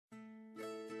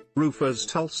Roofers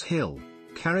Tulse Hill,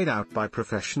 carried out by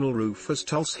professional roofers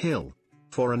Tulse Hill,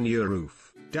 for a new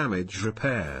roof, damage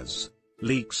repairs,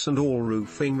 leaks and all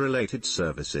roofing related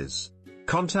services.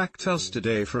 Contact us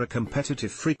today for a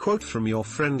competitive free quote from your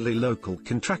friendly local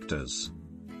contractors.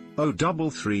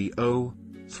 0330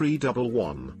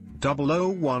 311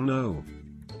 0010.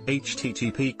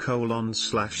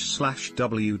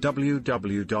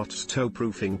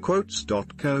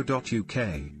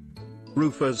 http://www.toproofingquotes.co.uk.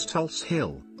 Roofers Tulse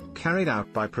Hill, carried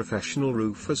out by professional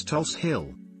roofers Tulse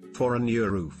Hill, for a new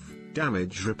roof,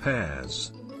 damage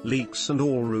repairs, leaks and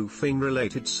all roofing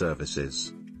related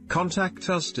services. Contact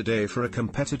us today for a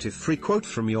competitive free quote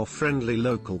from your friendly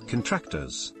local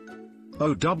contractors.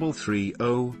 0330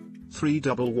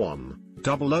 311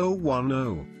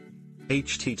 0010.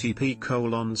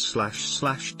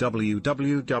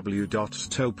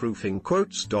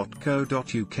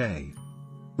 http://www.toproofingquotes.co.uk.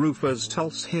 Roofers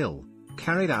Tulse Hill,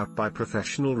 carried out by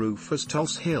professional roofers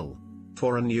Tulse Hill,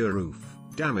 for a new roof,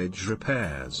 damage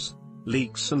repairs,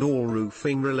 leaks and all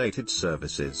roofing related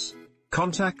services.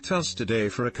 Contact us today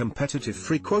for a competitive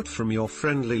free quote from your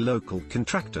friendly local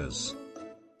contractors.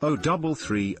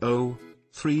 0330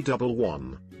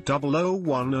 311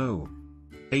 0010.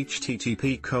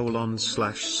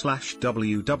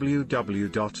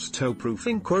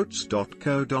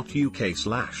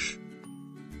 http://www.toproofingquotes.co.uk/